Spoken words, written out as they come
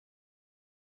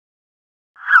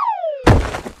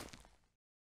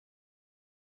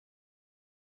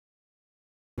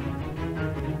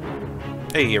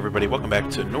Hey everybody, welcome back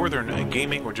to Northern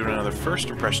Gaming. We're doing another First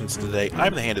Impressions today.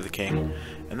 I'm the Hand of the King,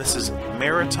 and this is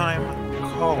Maritime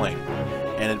Calling,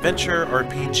 an adventure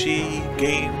RPG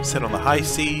game set on the high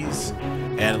seas,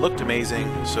 and it looked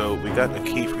amazing, so we got a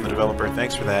key from the developer.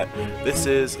 Thanks for that. This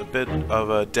is a bit of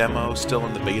a demo, still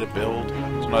in the beta build,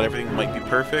 so not everything might be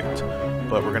perfect,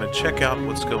 but we're going to check out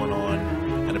what's going on,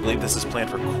 and I believe this is planned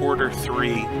for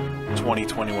Q3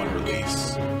 2021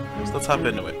 release. So let's hop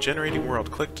into it. Generating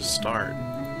world. Click to start.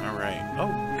 Alright.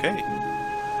 Oh, okay.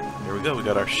 There we go. We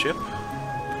got our ship.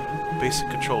 Basic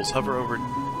controls. Hover over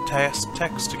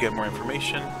text to get more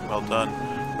information. Well done.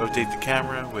 Rotate the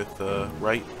camera with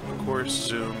right, of course.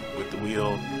 Zoom with the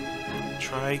wheel.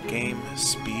 Try game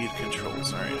speed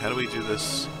controls. Alright, how do we do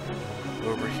this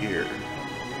over here?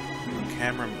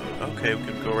 Camera mode. Okay, we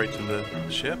can go right to the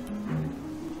ship.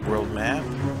 World map.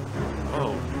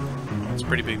 Oh, that's a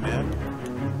pretty big map.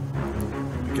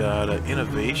 We got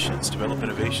innovations, develop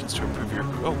innovations to improve your...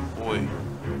 Oh, boy.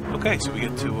 Okay, so we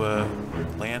get to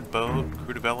land boat,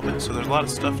 crew development, so there's a lot of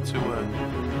stuff to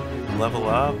level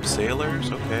up,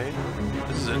 sailors, okay.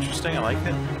 This is interesting, I like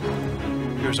it.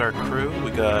 Here's our crew.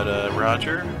 We got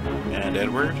Roger and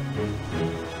Edward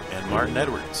and Martin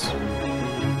Edwards.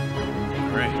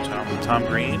 Alright, Tom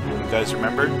Green, you guys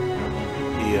remember? Him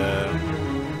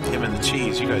and the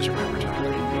cheese, you guys remember Tom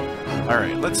Green.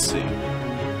 Alright, let's see.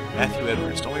 Matthew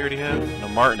Edwards, don't we already have? No,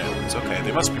 Martin Edwards. Okay,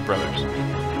 they must be brothers.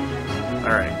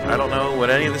 Alright, I don't know what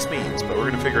any of this means, but we're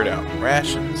gonna figure it out.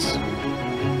 Rations.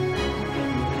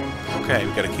 Okay,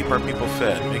 we gotta keep our people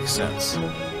fed. Makes sense.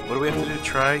 What do we have to do?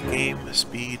 Try game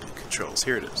speed controls.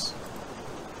 Here it is.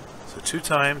 So 2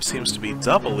 times seems to be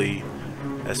doubly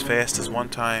as fast as 1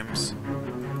 times.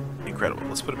 Incredible.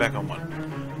 Let's put it back on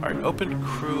 1. Alright, open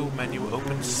crew menu,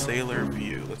 open sailor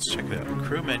view. Let's check it out.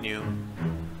 Crew menu.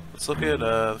 Let's look at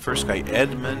the first guy,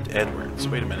 Edmund Edwards.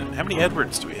 Wait a minute. How many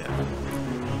Edwards do we have?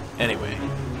 Anyway.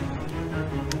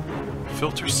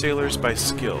 Filter sailors by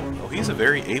skill. Oh, he's a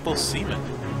very able seaman.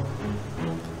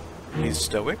 He's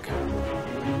stoic,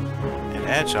 and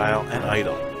agile, and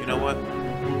idle. You know what?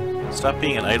 Stop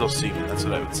being an idle seaman. That's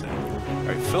what I would say.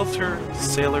 Alright, filter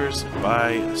sailors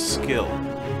by skill.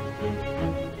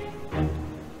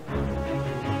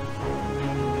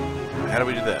 How do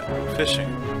we do that? Fishing.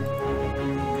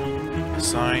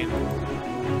 Assign.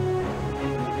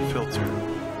 Filter.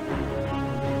 Oh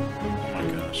my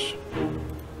gosh.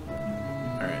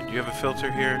 Alright, do you have a filter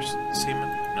here, Seaman?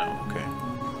 No, okay.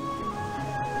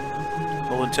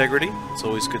 Full integrity. It's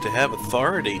always good to have.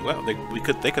 Authority. Well,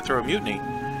 they could throw a mutiny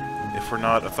if we're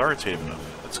not authoritative enough.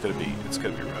 It's gonna be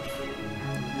rough.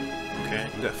 Okay,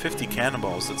 we got 50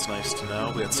 cannonballs. That's nice to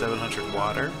know. We got 700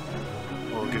 water.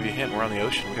 Well, we'll give you a hint. We're on the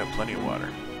ocean. We got plenty of water.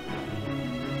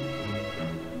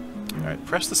 Alright,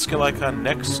 press the skill icon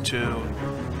next to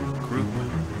group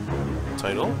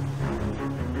title.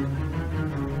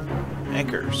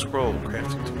 Anchor, scroll,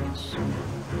 crafting tools.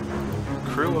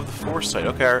 Crew of the foresight.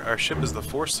 Okay, our ship is the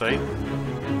foresight.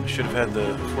 We should have had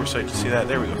the foresight to see that.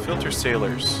 There we go. Filter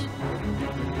sailors.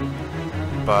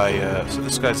 By, so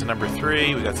this guy's the number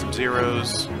 3. We got some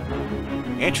zeros.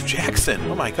 Andrew Jackson.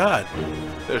 Oh my god.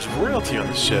 There's royalty on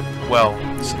the ship. Well,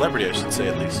 celebrity, I should say,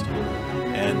 at least.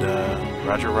 And,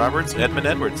 Roger Roberts, Edmund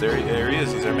Edwards. There he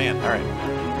is. He's our man. Alright.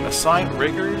 Assign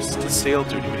riggers to sail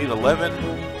duty. We need 11.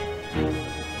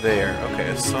 There. Okay,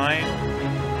 assign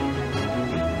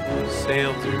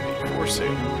sail duty. For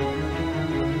sail.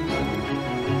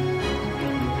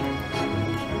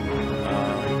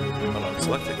 Hold on.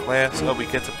 Select the class. Oh, we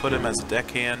get to put him as a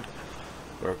deckhand.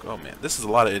 Or, oh man, this is a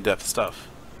lot of in-depth stuff.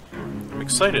 I'm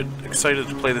excited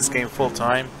to play this game full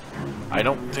time. I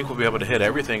don't think we'll be able to hit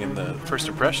everything in the first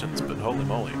impressions, but holy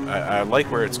moly, I like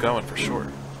where it's going for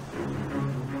sure.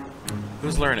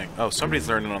 Who's learning? Oh, somebody's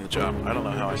learning on the job. I don't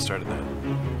know how I started that.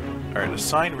 Alright,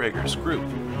 assign riggers, group,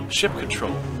 ship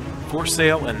control,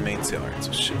 foresail and mainsail. Alright,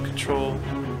 so ship control,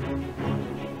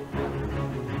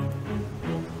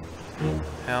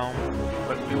 helm,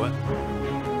 what?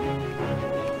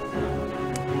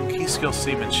 Key skill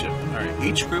seamanship. Alright,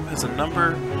 each group has a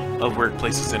number of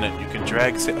workplaces in it. You can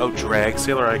drag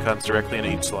sailor icons directly in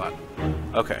each slot.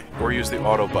 Okay, or use the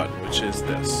auto button, which is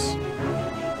this.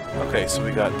 Okay, so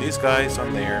we got these guys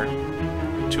on there,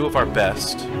 2 of our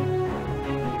best,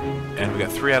 and we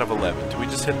got 3 out of 11. Do we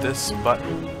just hit this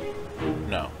button?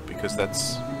 No, because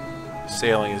that's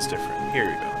sailing is different.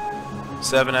 Here you go.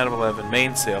 7 out of 11,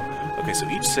 mainsail. Okay, so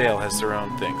each sail has their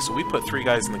own thing. So we put 3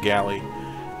 guys in the galley,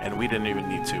 and we didn't even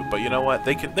need to. But you know what?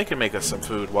 They can make us some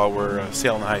food while we're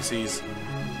sailing the high seas.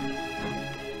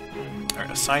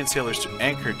 Alright, assign sailors to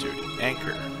anchor duty.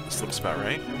 Anchor. This looks about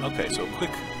right. Okay, so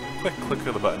quick quick click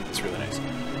of the button. It's really nice.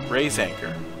 Raise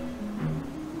anchor.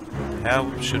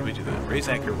 How should we do that? Raise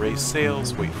anchor, raise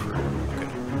sails, wait for... Okay.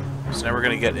 So now we're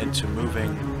going to get into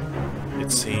moving,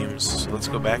 it seems. So let's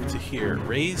go back to here.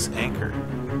 Raise anchor.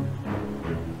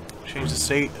 Change the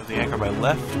state of the anchor by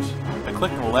left. By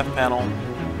clicking the left panel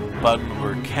button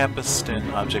or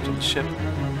capstan object on the ship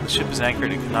is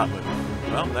anchored and cannot move.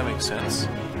 Well, that makes sense.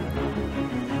 Alright,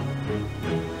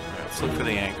 let's look for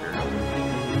the anchor.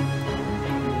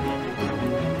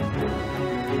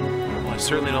 Well, I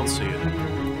certainly don't see it.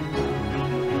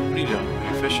 What are you doing?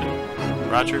 Are you fishing?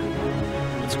 Roger?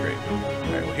 That's great.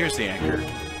 Alright, well here's the anchor.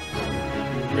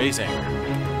 Raise anchor.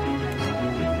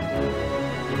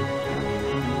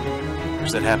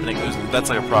 Is that happening? That's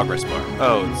like a progress bar.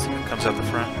 Oh, it comes out the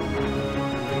front?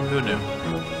 Who knew?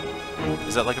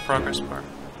 Is that like a progress bar?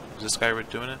 Is this guy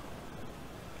doing it?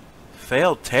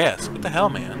 Failed task? What the hell,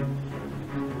 man?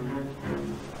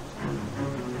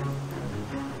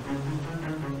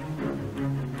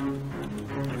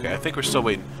 Okay, I think we're still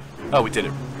waiting. Oh, we did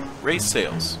it. Raise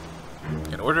sails.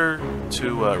 In order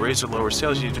to raise or lower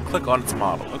sails, you need to click on its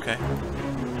model. Okay.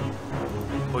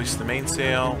 Hoist the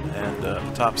mainsail and the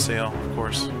top sail, of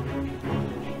course.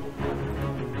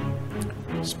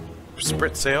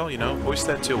 Sprit sail, you know, hoist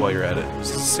that too while you're at it.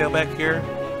 Is this sail back here?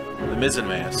 The mizzen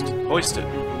mast. Hoist it.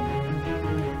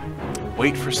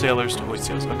 Wait for sailors to hoist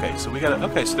sails. Okay, so we got.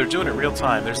 Okay, so they're doing it real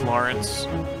time. There's Lawrence,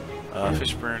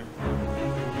 Fishburne,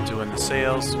 doing the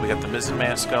sails. We got the mizzen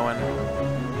mast going.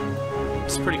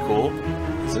 It's pretty cool.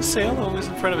 Is this sail always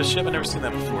in front of a ship? I've never seen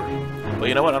that before. Well,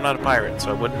 you know what? I'm not a pirate,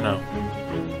 so I wouldn't know.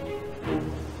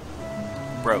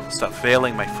 Bro, stop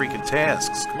failing my freaking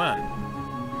tasks. Come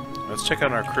on. Let's check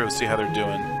out our crew, see how they're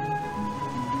doing.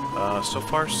 So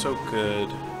far, so good.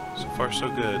 So far, so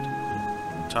good.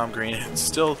 Tom Green,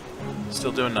 still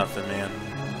doing nothing, man.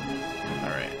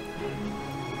 Alright.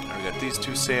 We got these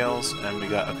two sails, and we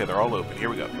got... Okay, they're all open. Here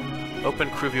we go. Open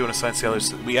crew view and assign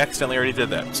sailors. We accidentally already did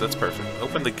that, so that's perfect.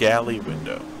 Open the galley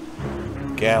window.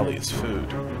 Galley is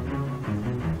food.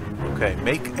 Okay,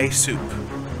 make a soup.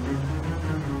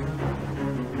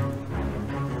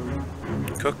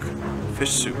 Cook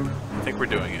fish soup. I think we're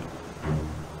doing it.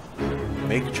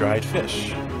 Make dried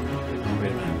fish. Wait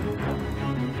a minute.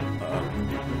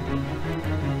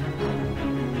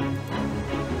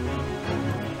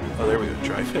 Oh, there we go.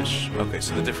 Dry fish. Okay,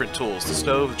 so the different tools. The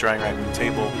stove, the drying rack, the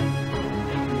table.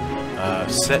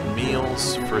 Set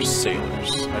meals for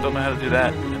sailors. I don't know how to do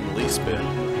that in the least bit.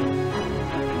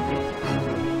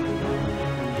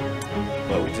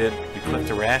 But we did. We clicked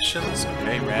the rations.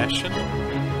 Okay, ration.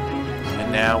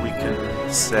 And now we can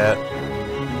set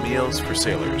meals for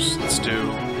sailors. Let's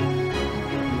do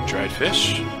dried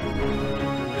fish.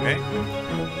 Okay.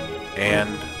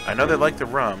 And I know they like the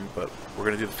rum, but we're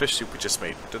going to do the fish soup we just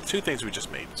made. The two things we just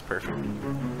made. It's perfect.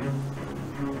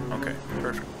 Okay,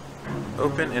 perfect.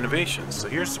 Open innovations. So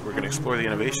we're going to explore the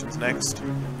innovations next.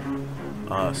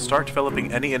 Start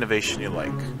developing any innovation you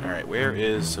like. Alright, where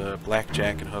is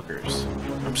blackjack and hookers?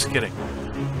 I'm just kidding.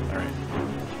 Alright.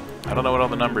 I don't know what all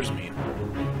the numbers mean.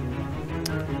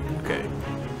 Okay.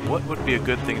 What would be a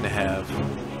good thing to have?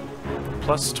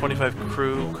 Plus 25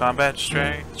 crew combat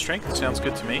strength? Strength sounds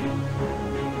good to me.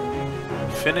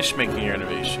 Finish making your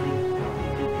innovation.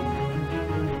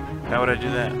 How would I do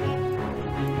that?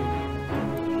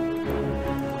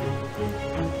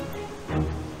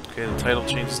 Okay, the title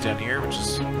changes down here, which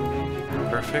is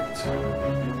perfect.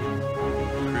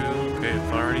 Crew, okay,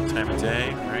 authority, time of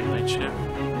day, alright, night shift.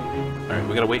 Alright,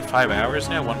 we gotta wait 5 hours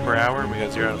now, 1 per hour, we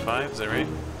got 0 out of 5, is that right?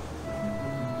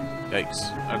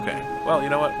 Yikes. Okay. Well, you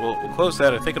know what? We'll close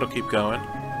that. I think it'll keep going.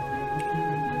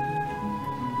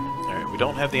 Alright, we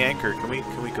don't have the anchor. Can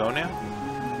we go now?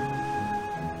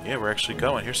 Yeah, we're actually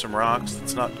going. Here's some rocks.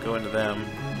 Let's not go into them.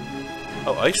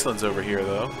 Oh, Iceland's over here,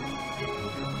 though.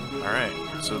 Alright.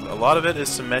 So a lot of it is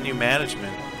some menu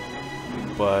management.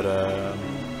 But,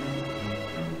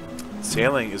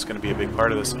 sailing is going to be a big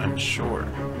part of this, I'm sure.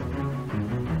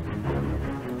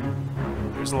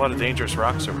 There's a lot of dangerous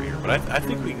rocks over here, but I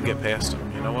think we can get past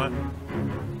them. You know what?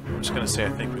 I'm just going to say I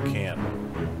think we can.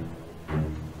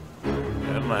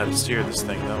 I don't know how to steer this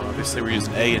thing, though. Obviously, we're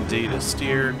using A and D to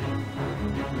steer,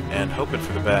 and hoping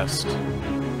for the best.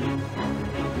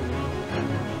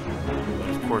 But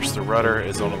of course, the rudder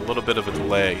is on a little bit of a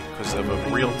delay because of a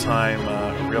real-time,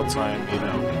 you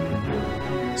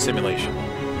know, simulation.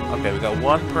 Okay, we got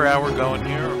 1 per hour going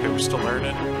here. Okay, we're still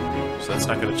learning, so that's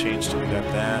not going to change till we got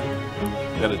that.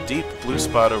 We got a deep blue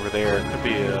spot over there. It could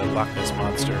be a Loch Ness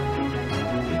monster.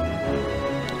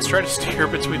 Let's try to steer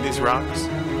between these rocks.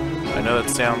 I know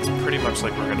that sounds pretty much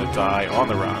like we're going to die on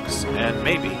the rocks, and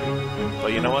maybe.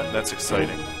 But you know what? That's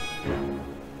exciting.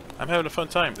 I'm having a fun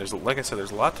time. There's, like I said,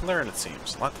 there's a lot to learn, it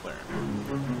seems. A lot to learn.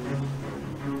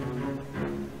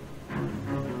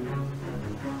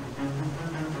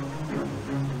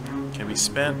 Can be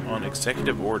spent on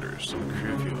executive orders.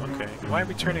 Crew view, okay. Why are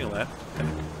we turning left?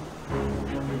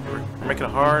 We're making a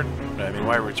hard... I mean,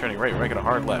 why are we turning right? We're making a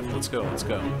hard left. Let's go, let's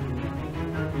go.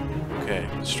 Okay,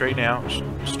 straighten out.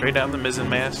 Straight down the mizzen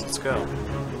mast. Let's go.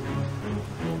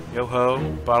 Yo-ho,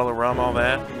 bottle of rum, all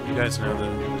that. You guys know the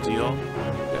deal.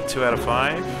 Got 2 out of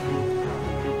 5.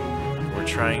 We're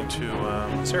trying to...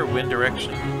 is there a wind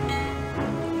direction?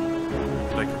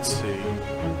 That I can see.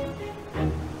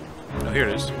 Oh, here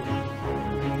it is.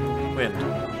 Wind.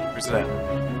 Where's it at?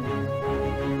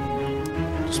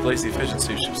 Displays the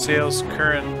efficiency of ship sails.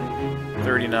 Current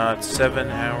 30 knots. 7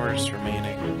 hours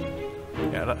remaining.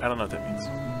 Yeah, I don't know what that means.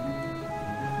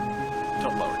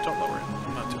 Don't lower it. Don't lower it.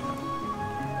 I'm not doing that.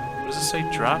 What does it say?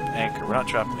 Drop anchor. We're not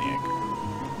dropping the anchor.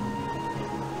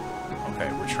 Okay,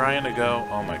 we're trying to go...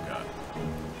 Oh my god.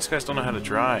 These guys don't know how to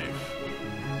drive.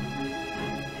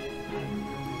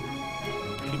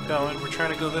 Keep going. We're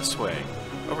trying to go this way.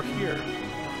 Over here.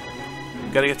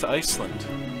 We've got to get to Iceland.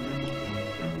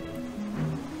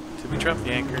 Did we drop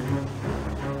the anchor?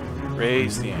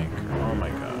 Raise the anchor. Oh my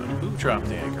god. Who dropped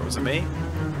the anchor? Was it me?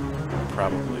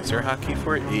 Probably. Is there a hotkey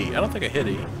for it? E. I don't think I hit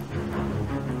E.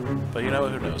 But you know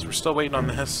what? Who knows? We're still waiting on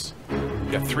this.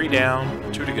 We've got 3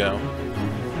 down, 2 to go.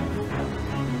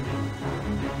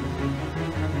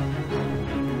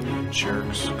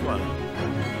 Jerks. Come on.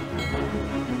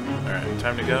 Alright,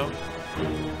 time to go.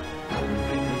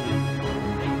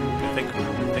 I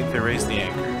think they raised the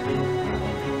anchor.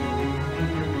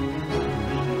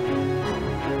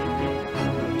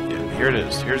 Yeah, here it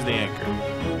is. Here's the anchor.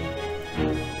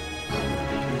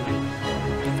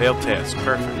 Failed task.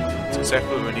 Perfect. That's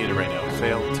exactly what we needed right now.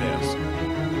 Failed task.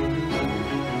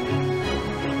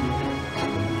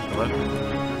 Hello?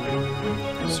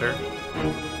 Sir?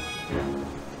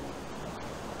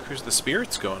 Cruise the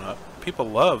spirits going up. People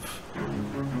love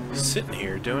sitting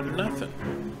here doing nothing.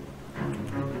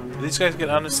 Do these guys get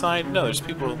unassigned? No, there's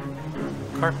people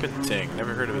carpenting.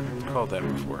 Never heard of it called that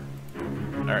before.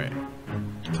 Alright.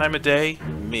 Time of day?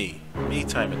 Me. Me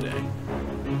time of day.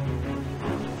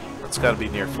 It's got to be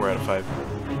near 4 out of 5.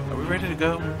 Are we ready to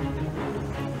go?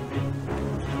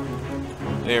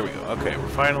 There we go. Okay, we're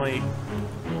finally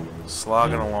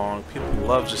slogging along. People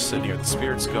love just sitting here. The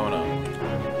spirit's going up.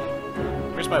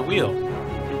 Where's my wheel?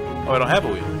 Oh, I don't have a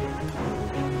wheel.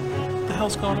 What the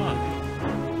hell's going on?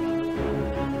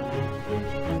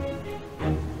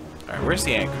 Alright, where's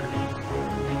the anchor?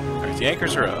 Alright, the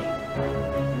anchors are up.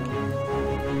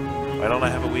 Why don't I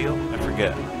have a wheel? I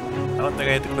forget. I don't think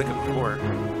I had to click it before.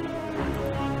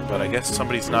 But I guess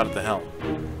somebody's not at the helm.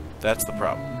 That's the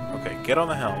problem. Okay, get on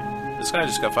the helm. This guy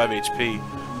just got 5 HP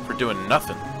for doing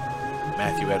nothing.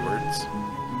 Matthew Edwards.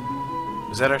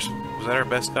 Was that our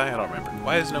best guy? I don't remember.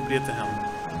 Why is nobody at the helm?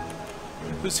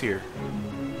 Who's here?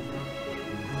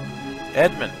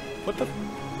 Edmund. What the f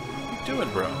are you doing,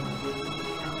 bro?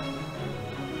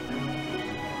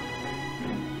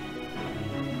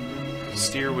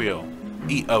 Steer wheel.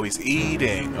 Eat. Oh, he's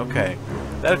eating. Okay.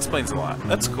 That explains a lot.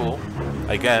 That's cool,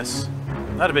 I guess.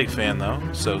 Not a big fan, though,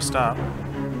 so stop.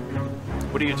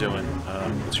 What are you doing?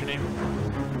 What's your name?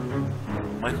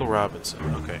 Michael Robinson.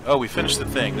 Okay. Oh, we finished the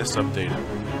thing. This is updated.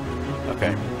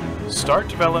 Okay. Start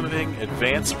developing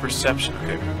advanced perception.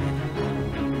 Okay.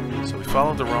 So we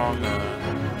followed the wrong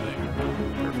thing.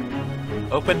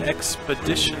 Perfect. Open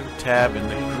expedition tab in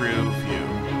the crew view.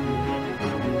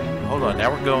 Hold on.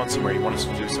 Now we're going somewhere. You want us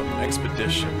to do something.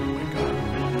 Expedition. Oh my god.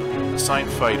 Assign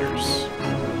fighters.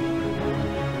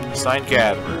 Assign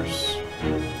gatherers.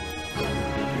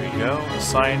 There you go.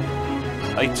 Assign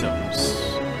items.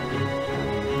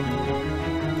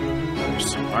 There's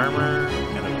some armor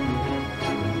and a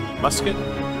musket.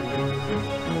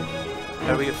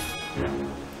 How do we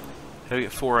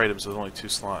get 4 items with only 2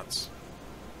 slots?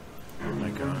 Oh my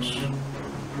gosh.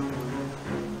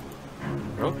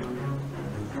 Rope.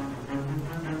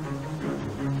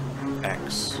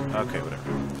 X. Okay, whatever.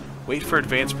 Wait for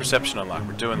advanced perception unlock.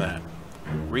 We're doing that.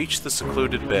 Reach the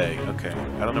secluded bay. Okay,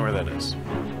 I don't know where that is.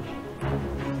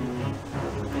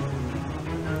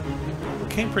 We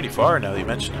came pretty far now that you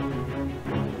mention it.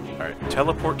 Alright,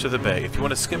 teleport to the bay. If you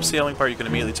want to skip sailing part, you can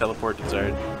immediately teleport to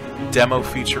desired. Demo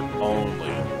feature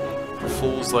only. For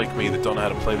fools like me that don't know how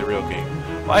to play the real game.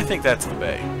 Well, I think that's the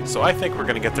bay. So I think we're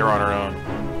going to get there on our own.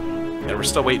 And we're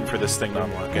still waiting for this thing to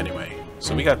unlock anyway.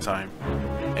 So we got time.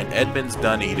 And Edmund's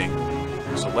done eating.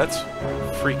 So let's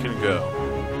freaking go.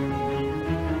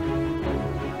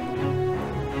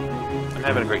 I'm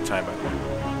having a great time, by the way.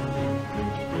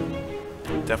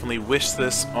 Definitely wish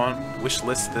list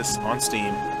this on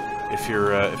Steam if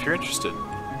you're interested.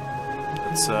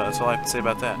 That's all I have to say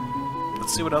about that.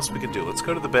 Let's see what else we can do. Let's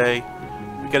go to the bay.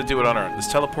 We got to do it on our own.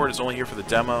 This teleport is only here for the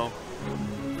demo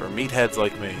for meatheads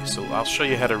like me. So I'll show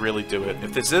you how to really do it.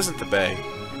 If this isn't the bay,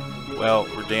 well,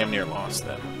 we're damn near lost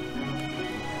then.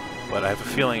 But I have a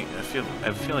feeling. I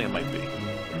have a feeling it might be.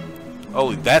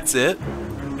 Oh, that's it.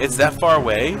 It's that far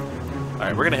away. All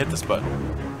right, we're gonna hit this button.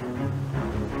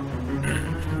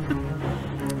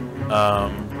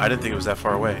 I didn't think it was that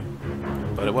far away,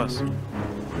 but it was.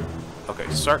 Okay,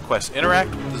 start quest.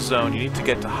 Interact with the zone. You need to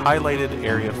get to highlighted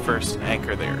area first and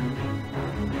anchor there.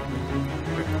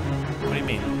 What do you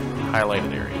mean,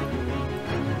 highlighted area?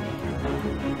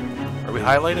 Are we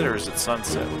highlighted or is it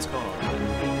sunset? What's going on?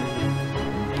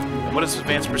 And what does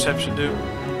advanced perception do?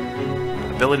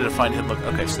 Ability to find hidden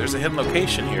okay, so there's a hidden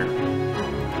location here.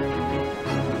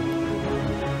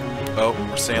 Oh,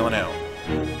 we're sailing out.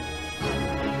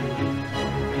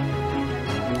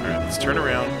 Alright, let's turn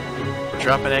around. We're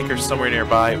dropping anchor somewhere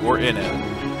nearby or in it.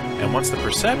 And once the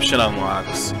perception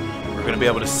unlocks, we're going to be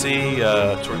able to see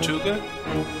Tortuga,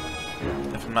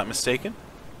 if I'm not mistaken.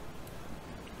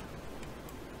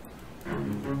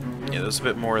 Yeah, there's a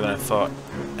bit more than I thought.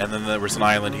 And then there was an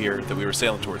island here that we were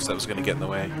sailing towards that was going to get in the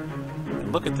way.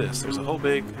 And look at this. There's a whole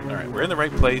big... Alright, we're in the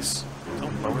right place.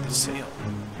 Don't lower the sail.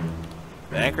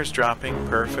 The anchor's dropping.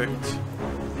 Perfect.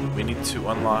 We need to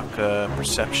unlock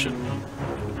perception.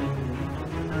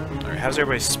 Alright, how's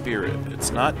everybody's spirit?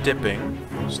 It's not dipping,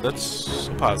 so that's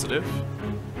positive.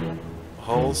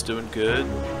 Hull's doing good.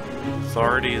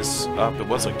 Authority is up. It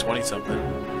was like 20-something.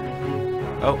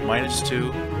 Oh,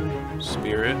 -2.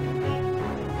 Spirit.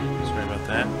 Sorry about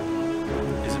that.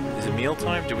 Is it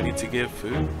mealtime? Do we need to give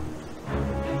food?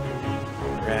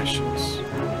 Rations.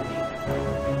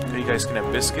 Okay, you guys can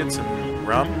have biscuits and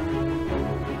rum.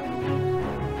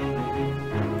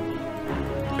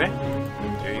 Okay,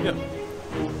 there you go.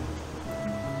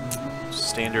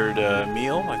 Standard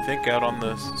meal, I think, out on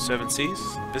the 7 seas.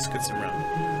 Biscuits and rum.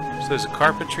 So there's a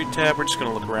carpentry tab. We're just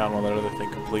going to look around while that other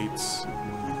thing completes.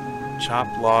 Chop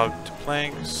log to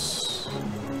planks.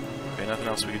 Okay, nothing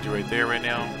else we can do right there right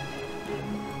now.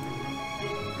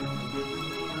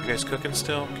 You guys cooking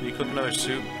still? Can you cook another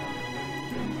soup?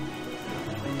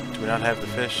 Do we not have the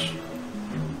fish?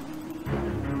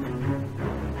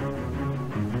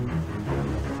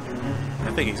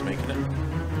 I think he's making it.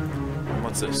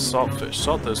 What's this? Salt fish.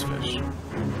 Salt those fish.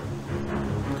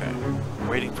 Okay.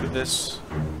 Waiting for this.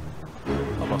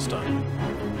 Almost done.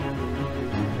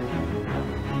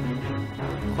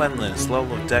 Cleanliness.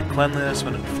 Level of deck cleanliness.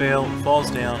 When it falls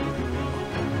down.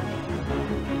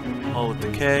 Hull with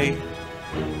decay.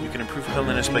 You can improve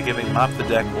cleanliness by giving mop the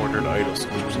deck ordered idle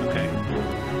soldiers. Okay.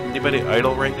 Anybody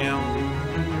idle right now?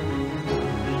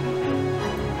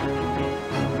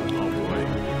 Oh boy.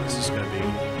 This is going to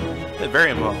be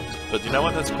very involved. But you know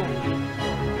what? That's cool.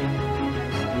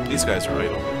 These guys are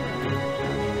idle.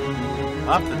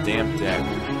 Mop the damn deck.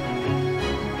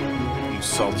 You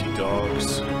salty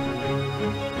dogs.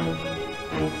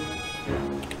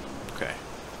 Okay.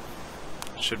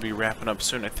 Should be wrapping up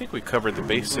soon. I think we covered the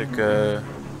basic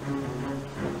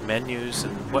menus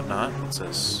and whatnot. What's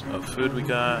this? Oh, food we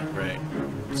got. Right.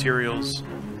 Materials.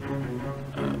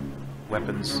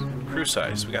 Weapons. Crew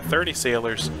size. We got 30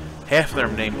 sailors. Half of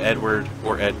them named Edward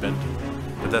or Edmund.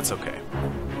 But that's okay.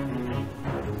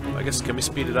 I guess, can we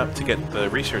speed it up to get the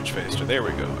research faster? There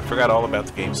we go. I forgot all about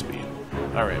the game speed.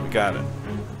 Alright, we got it.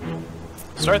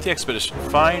 Start the expedition.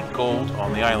 Find gold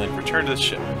on the island. Return to the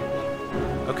ship.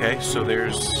 Okay, so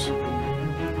there's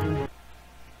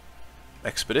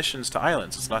expeditions to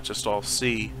islands. It's not just all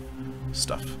sea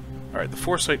stuff. Alright, the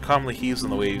Foresight calmly heaves on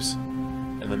the waves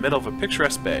in the middle of a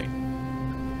picturesque bay.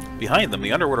 Behind them,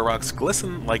 the underwater rocks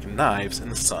glisten like knives in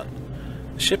the sun.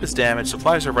 The ship is damaged,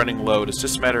 supplies are running low. It's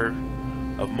just a matter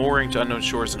of mooring to unknown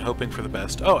shores and hoping for the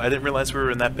best. Oh, I didn't realize we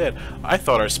were in that bad. I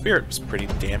thought our spirit was pretty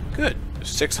damn good.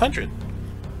 600.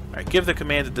 Alright, give the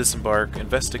command to disembark.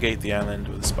 Investigate the island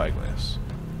with a spyglass.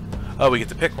 Oh, we get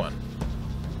to pick one.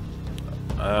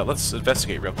 Let's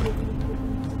investigate real quick.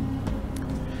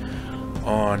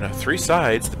 On 3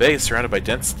 sides, the bay is surrounded by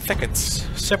dense thickets,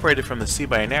 separated from the sea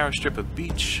by a narrow strip of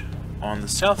beach. On the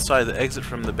south side, the exit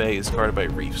from the bay is guarded by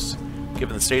reefs.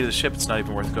 Given the state of the ship, it's not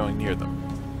even worth going near them.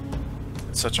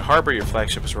 In such a harbor, your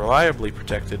flagship is reliably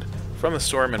protected from the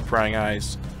storm and prying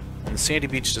eyes. On the sandy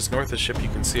beach just north of the ship, you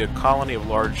can see a colony of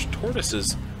large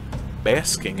tortoises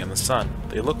basking in the sun.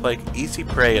 They look like easy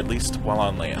prey, at least while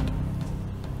on land.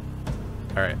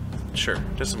 Alright, sure,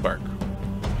 disembark.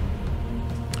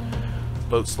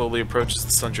 Boat slowly approaches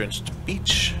the sun-drenched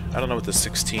beach. I don't know what the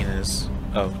 16 is.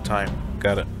 Oh, time.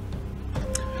 got it.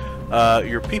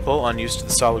 Your people, unused to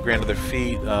the solid ground of their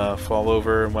feet, fall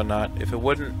over and whatnot. If it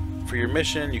wasn't for your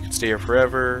mission, you could stay here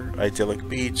forever. Idyllic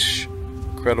beach,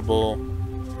 incredible.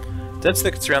 Dense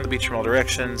thickets surround the beach from all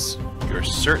directions. You are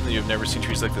certain that you have never seen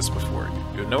trees like this before.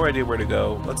 You have no idea where to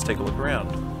go. Let's take a look around.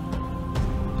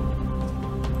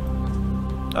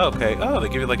 Okay. Oh, they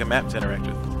give you like a map to interact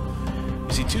with.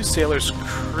 You see two sailors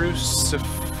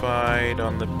crucified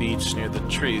on the beach near the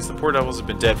trees. The poor devils have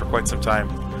been dead for quite some time.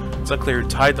 It's unclear who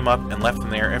tied them up and left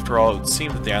them there. After all, it would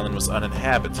seem that the island was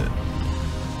uninhabited.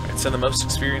 Right, send the most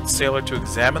experienced sailor to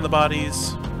examine the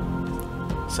bodies.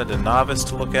 Send a novice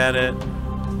to look at it.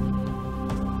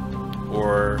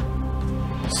 Or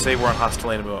say we're on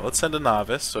hostile enemy. Let's send a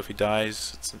novice, so if he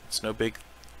dies, it's no big...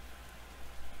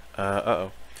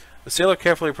 uh-oh. The sailor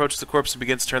carefully approaches the corpse and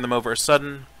begins to turn them over. A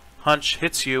sudden hunch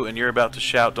hits you, and you're about to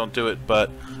shout, "Don't do it,"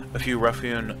 but a few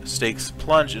rough-hewn stakes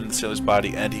plunge into the sailor's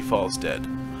body, and he falls dead.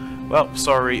 Well,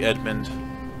 sorry, Edmund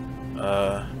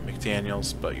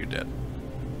McDaniels, but you're dead.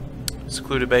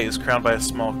 Secluded Bay is crowned by a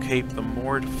small cape. The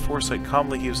moored foresight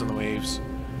calmly heaves on the waves.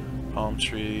 Palm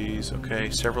trees, okay.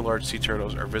 Several large sea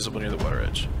turtles are visible near the water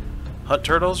edge. Hunt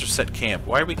turtles or set camp?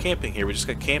 Why are we camping here? We just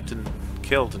got camped and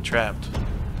killed and trapped.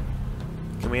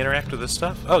 Can we interact with this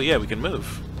stuff? Oh yeah, we can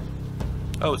move.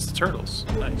 Oh, it's the turtles.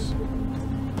 Nice.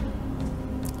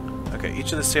 Okay,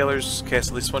 each of the sailors cast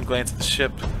at least one glance at the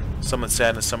ship. Some with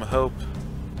sadness, some with hope.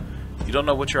 You don't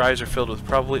know what your eyes are filled with,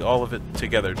 probably all of it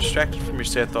together. Distracted from your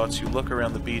sad thoughts, you look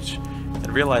around the beach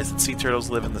and realize that sea turtles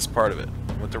live in this part of it.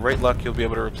 With the right luck, you'll be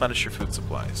able to replenish your food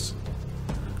supplies.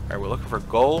 Alright, we're looking for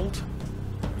gold.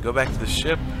 Go back to the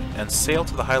ship and sail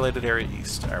to the highlighted area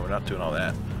east. Alright, we're not doing all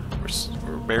that.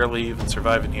 We're barely even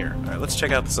surviving here. Alright, let's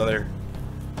check out this other...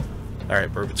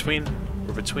 Alright, we're between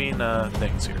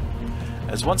things here.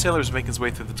 As one sailor was making his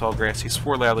way through the tall grass, he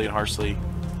swore loudly and harshly,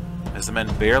 as the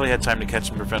men barely had time to catch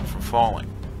him and prevent him from falling.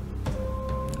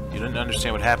 You didn't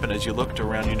understand what happened. As you looked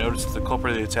around, you noticed that the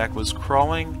culprit of the attack was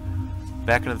crawling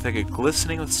back into the thicket,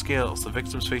 glistening with scales. The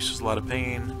victim's face was a lot of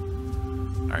pain.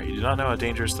 Alright, you do not know how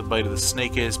dangerous the bite of the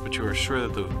snake is, but you are sure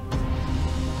that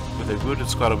with a wounded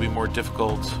squad it will be more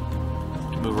difficult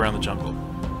to move around the jungle.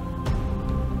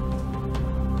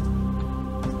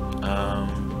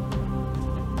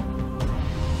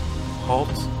 Halt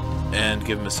and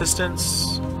give him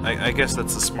assistance. I guess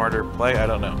that's a smarter play, I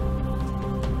don't know.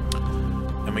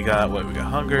 And we got, what, we got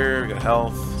hunger, we got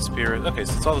health, spirit. Okay,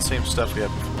 so it's all the same stuff we had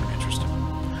before. Interesting.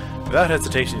 Without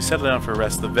hesitation, you settle down for a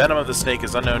rest. The venom of the snake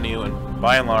is unknown to you, and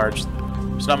by and large,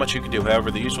 there's not much you can do.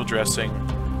 However, the usual dressing,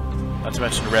 not to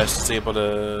mention rest, is able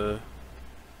to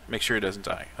make sure he doesn't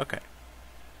die. Okay.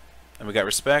 And we got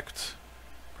respect,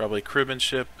 probably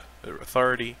crewmanship,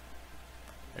 authority.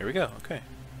 There we go, okay.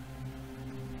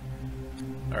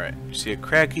 Alright, you see a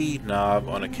craggy knob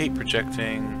on a cape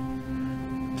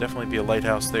projecting. Definitely be a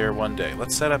lighthouse there one day.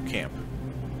 Let's set up camp.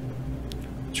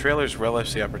 The trailers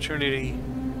relish the opportunity.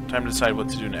 Time to decide what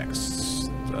to do next.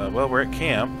 Well, we're at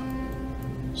camp,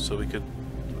 so we could...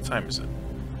 What time is it?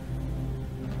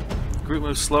 The group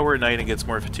moves slower at night and gets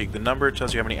more fatigued. The number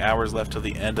tells you how many hours left till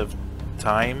the end of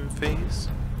time phase.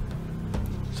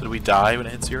 So do we die when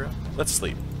it hits 0? Let's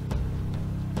sleep.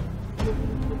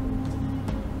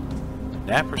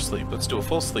 Nap or sleep? Let's do a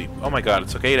full sleep. Oh my god, it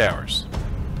took 8 hours.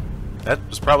 That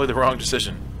was probably the wrong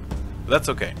decision. But that's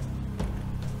okay.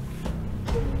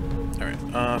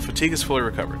 Alright, fatigue is fully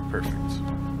recovered. Perfect.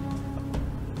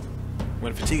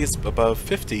 When fatigue is above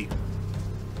 50,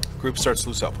 group starts to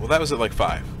lose health. Well, that was at like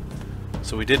 5.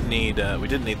 So we didn't need that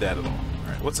at all.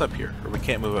 Alright, what's up here? Or we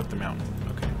can't move up the mountain.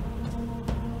 Okay.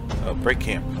 Oh, break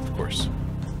camp, of course.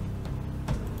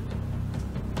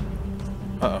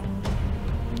 Uh-oh.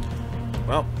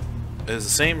 Well, it's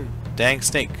the same dang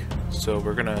snake, so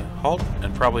we're gonna halt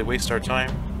and probably waste our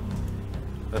time.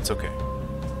 That's okay.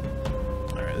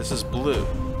 Alright, this is blue.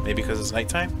 Maybe because it's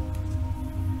nighttime?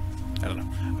 I don't know.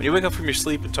 When you wake up from your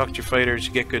sleep and talk to your fighters,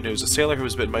 you get good news. A sailor who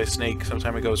was bitten by a snake some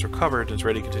time ago is recovered and is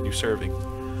ready to continue serving.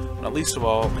 Not least of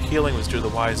all, the healing was due to the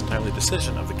wise and timely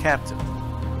decision of the captain.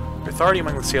 Your authority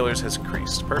among the sailors has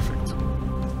increased. Perfect.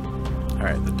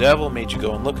 Alright, the devil made you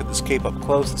go and look at this cape up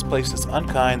close. This place is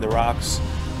unkind, the rocks,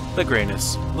 the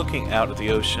grayness. Looking out at the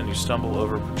ocean, you stumble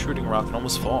over a protruding rock and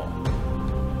almost fall.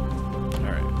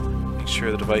 Alright, make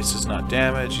sure the device is not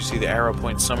damaged. You see the arrow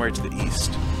point somewhere to the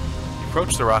east. You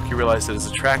approach the rock, you realize that it's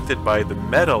attracted by the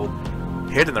metal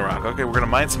hid in the rock. Okay, we're gonna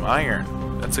mine some iron.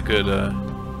 That's a good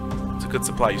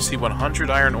supply. You see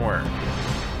 100 iron ore.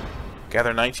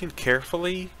 Gather 19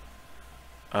 carefully.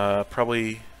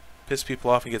 Probably piss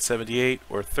people off and get 78,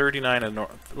 or 39 at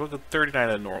 39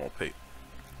 at a normal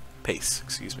pace.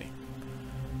 Excuse me.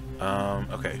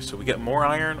 Okay, so we get more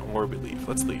iron or we leave.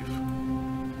 Let's leave.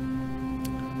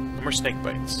 No more snake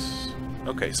bites.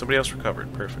 Okay, somebody else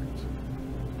recovered. Perfect.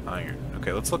 Iron.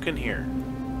 Okay, let's look in here.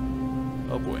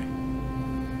 Oh boy.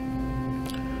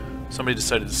 Somebody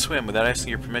decided to swim without asking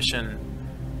your permission.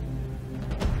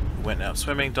 Went out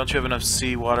swimming. Don't you have enough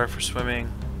sea water for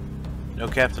swimming? No,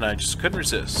 Captain, I just couldn't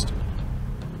resist.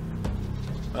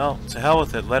 Well, to hell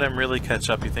with it. Let him really catch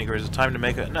up. You think there is a time to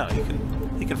make it? No,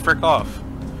 he can frick off.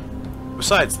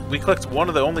 Besides, we clicked one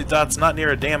of the only dots not near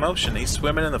a damn ocean. He's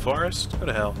swimming in the forest? Go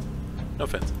to hell. No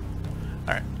offense.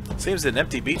 Alright. Seems that an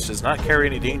empty beach does not carry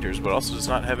any dangers, but also does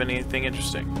not have anything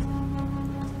interesting.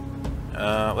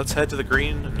 Let's head to the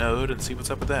green node and see what's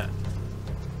up with that.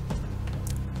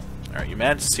 Alright, you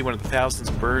managed to see one of the thousands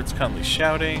of birds constantly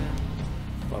shouting.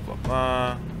 Blah, blah,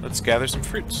 blah. Let's gather some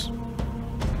fruits.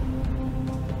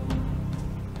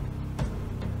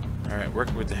 Alright,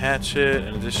 working with the hatchet,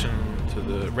 in addition to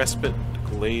the respite, the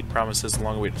glade promises a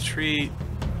long way to treat.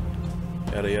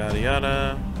 Yada, yada,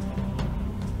 yada.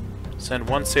 Send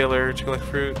one sailor to collect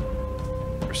fruit,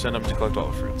 or send them to collect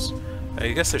all the fruits.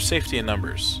 I guess there's safety in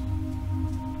numbers.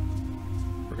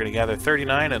 We're going to gather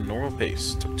 39 at a normal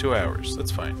pace. Took 2 hours.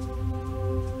 That's fine.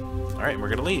 Alright, we're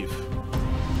going to leave.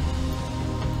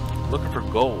 Looking for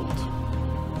gold.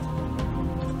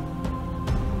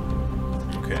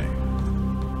 Okay.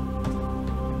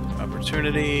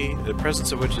 Opportunity, the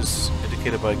presence of which is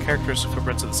indicated by characteristic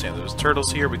footprints of the sand. There's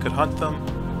turtles here. We could hunt them.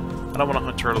 I don't want to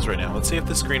hunt turtles right now. Let's see if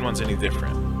this green one's any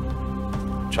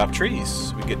different. Chop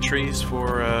trees. We get trees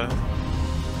for,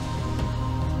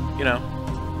 you know,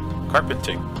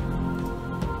 carpenting.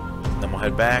 Then we'll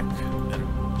head back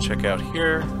and check out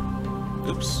here.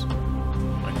 Oops.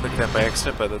 I clicked that by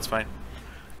accident, but that's fine.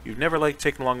 You've never liked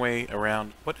taking a long way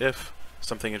around. What if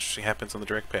something interesting happens on the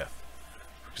direct path?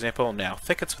 For example, now,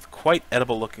 thickets with quite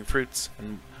edible looking fruits.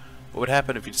 And what would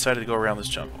happen if you decided to go around this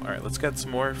jungle? Alright, let's get some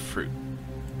more fruit.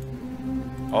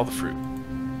 All the fruit.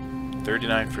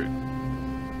 39 fruit.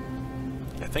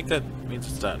 I think that means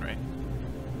it's done, right?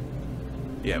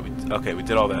 Yeah, okay, we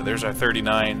did all that. There's our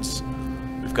 39s.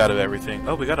 We've got everything.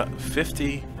 Oh, we got a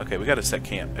 50. Okay, we got to set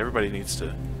camp. Everybody needs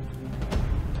to...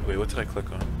 Wait, what did I click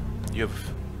on? You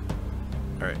have...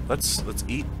 Alright, let's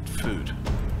eat food.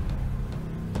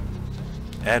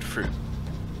 Add fruit.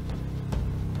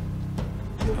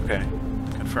 Okay,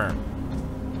 confirm.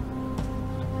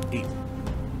 Eat.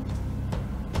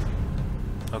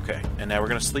 Okay, and now we're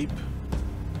gonna sleep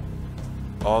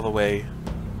all the way.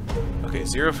 Okay,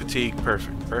 0 fatigue,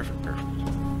 perfect, perfect, perfect.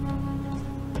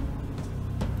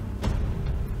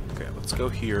 Okay, let's go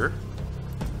here.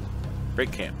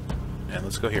 Break camp, and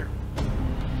let's go here.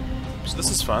 So this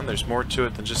is fun. There's more to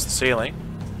it than just the sailing.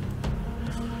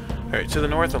 Alright, to the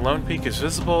north, a lone peak is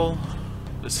visible.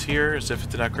 This here, as if it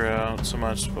did not grow out so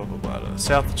much, blah, blah, blah. To the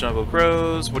south, the jungle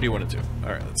grows. What do you want to do?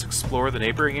 Alright, let's explore the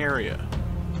neighboring area.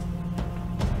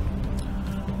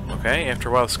 Okay, after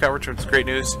a while, the scout returns with great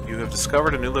news. You have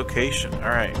discovered a new location.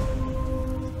 Alright.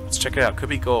 Let's check it out. Could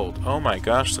be gold. Oh my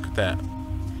gosh, look at that.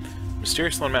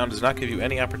 Mysterious Lone Mountain does not give you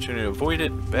any opportunity to avoid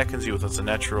it. Beckons you with its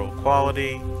natural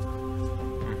quality.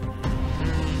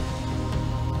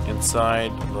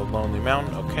 Inside the lonely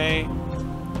mountain. Okay.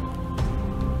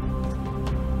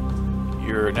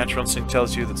 Your natural instinct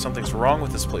tells you that something's wrong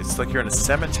with this place. It's like you're in a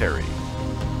cemetery.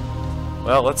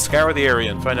 Well, let's scour the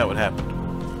area and find out what happened.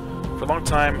 For a long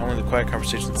time, only the quiet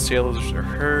conversations of sailors are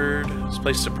heard. This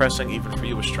place is depressing, even for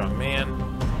you, a strong man.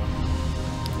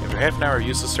 After half an hour of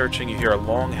useless searching, you hear a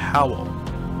long howl.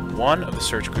 One of the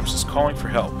search groups is calling for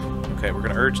help. Okay, we're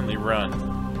going to urgently run.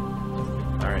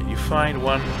 Alright, you find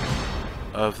one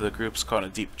of the groups caught in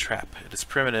a deep trap. It is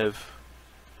primitive,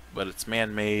 but it's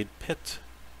man-made pit.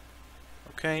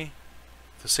 Okay.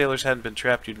 If the sailors hadn't been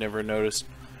trapped, you'd never noticed.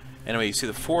 Anyway, you see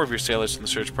the 4 of your sailors in the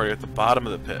search party at the bottom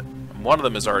of the pit. And one of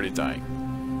them is already dying.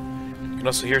 You can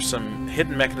also hear some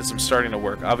hidden mechanisms starting to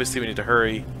work. Obviously, we need to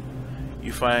hurry.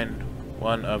 You find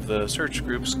one of the search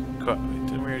groups caught... Wait,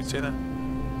 didn't we already say that?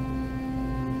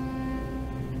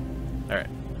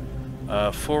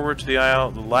 Alright. Forward to the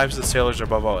aisle. The lives of the sailors are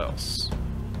above all else.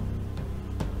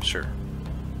 Sure.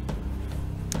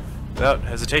 Without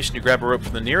hesitation, you grab a rope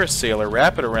from the nearest sailor,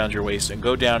 wrap it around your waist, and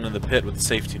go down in the pit with a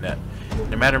safety net.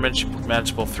 No matter manage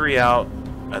to pull 3 out.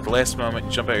 At the last moment,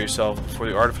 you jump out yourself before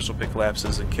the artificial pit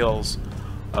collapses and kills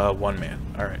 1 man.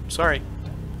 Alright, sorry.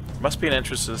 Must be an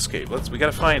entrance to escape. We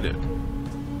gotta find it.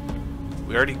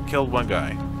 We already killed 1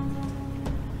 guy.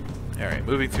 Alright,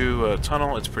 moving through a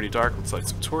tunnel. It's pretty dark. Let's light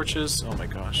some torches. Oh my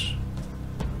gosh.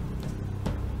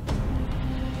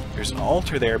 There's an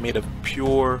altar there made of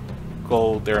pure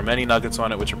gold. There are many nuggets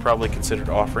on it, which are probably considered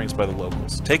offerings by the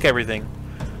locals. Take everything.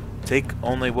 Take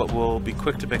only what will be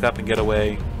quick to pick up and get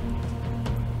away.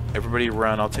 Everybody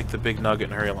run. I'll take the big nugget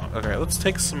and hurry along. Okay, let's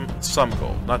take some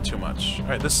gold. Not too much.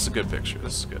 Alright, this is a good picture.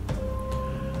 This is good.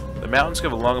 The mountains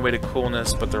give a long way to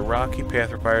coolness, but the rocky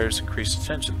path requires increased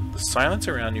attention. The silence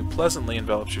around you pleasantly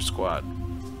envelops your squad.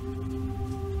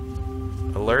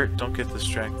 Alert, don't get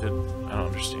distracted. I don't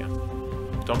understand.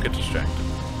 Don't get distracted.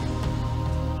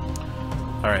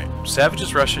 Alright,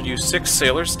 savages rush at you. 6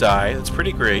 sailors die. That's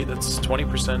pretty great. That's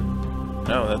 20%.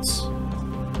 No, that's...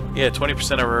 yeah,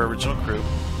 20% of our original crew.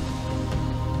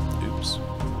 Oops.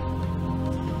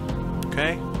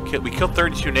 Okay. We killed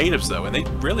 32 natives, though, and they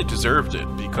really deserved it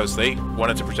because they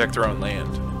wanted to protect their own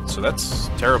land. So that's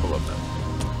terrible of them.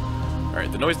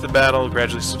 Alright, the noise of the battle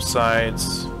gradually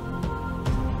subsides.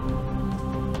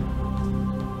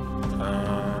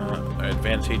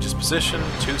 Advantageous position.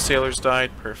 2 sailors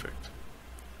died. Perfect.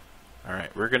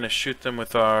 Alright, we're going to shoot them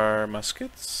with our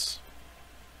muskets.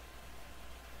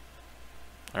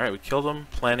 Alright, we killed them.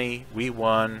 Plenty. We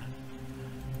won.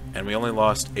 And we only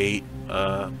lost 8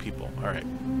 people. Alright.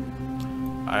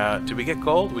 Did we get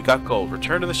gold? We got gold.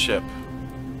 Return to the ship.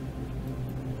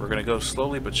 We're going to go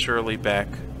slowly but surely back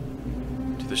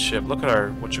to the ship. Look at our,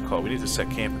 what you call, we need to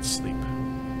set camp and sleep.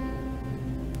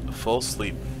 A full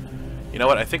sleep. You know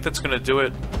what? I think that's going to do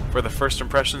it for the first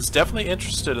impressions. Definitely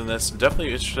interested in this.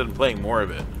 Definitely interested in playing more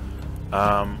of it.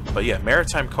 But yeah,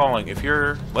 Maritime Calling. If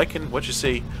you're liking what you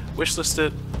see, wishlist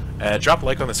it. Drop a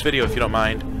like on this video if you don't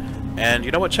mind. And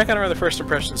you know what? Check out our other first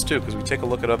impressions too, because we take a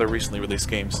look at other recently released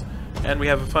games. And we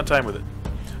have a fun time with it.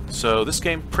 So this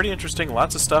game, pretty interesting.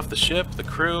 Lots of stuff. The ship, the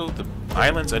crew, the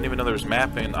islands. I didn't even know there was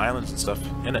mapping and islands and stuff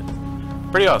in it.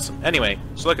 Pretty awesome. Anyway,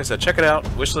 so like I said, check it out.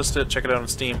 Wishlist it. Check it out on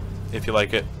Steam if you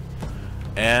like it.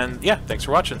 And yeah, thanks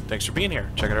for watching. Thanks for being here.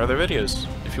 Check out our other videos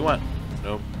if you want.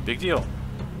 No big deal.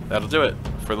 That'll do it.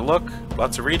 For the look,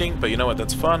 lots of reading, but you know what?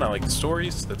 That's fun. I like the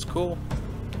stories. That's cool.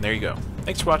 And there you go.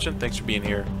 Thanks for watching. Thanks for being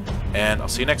here. And I'll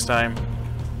see you next time.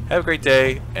 Have a great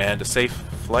day and a safe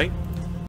flight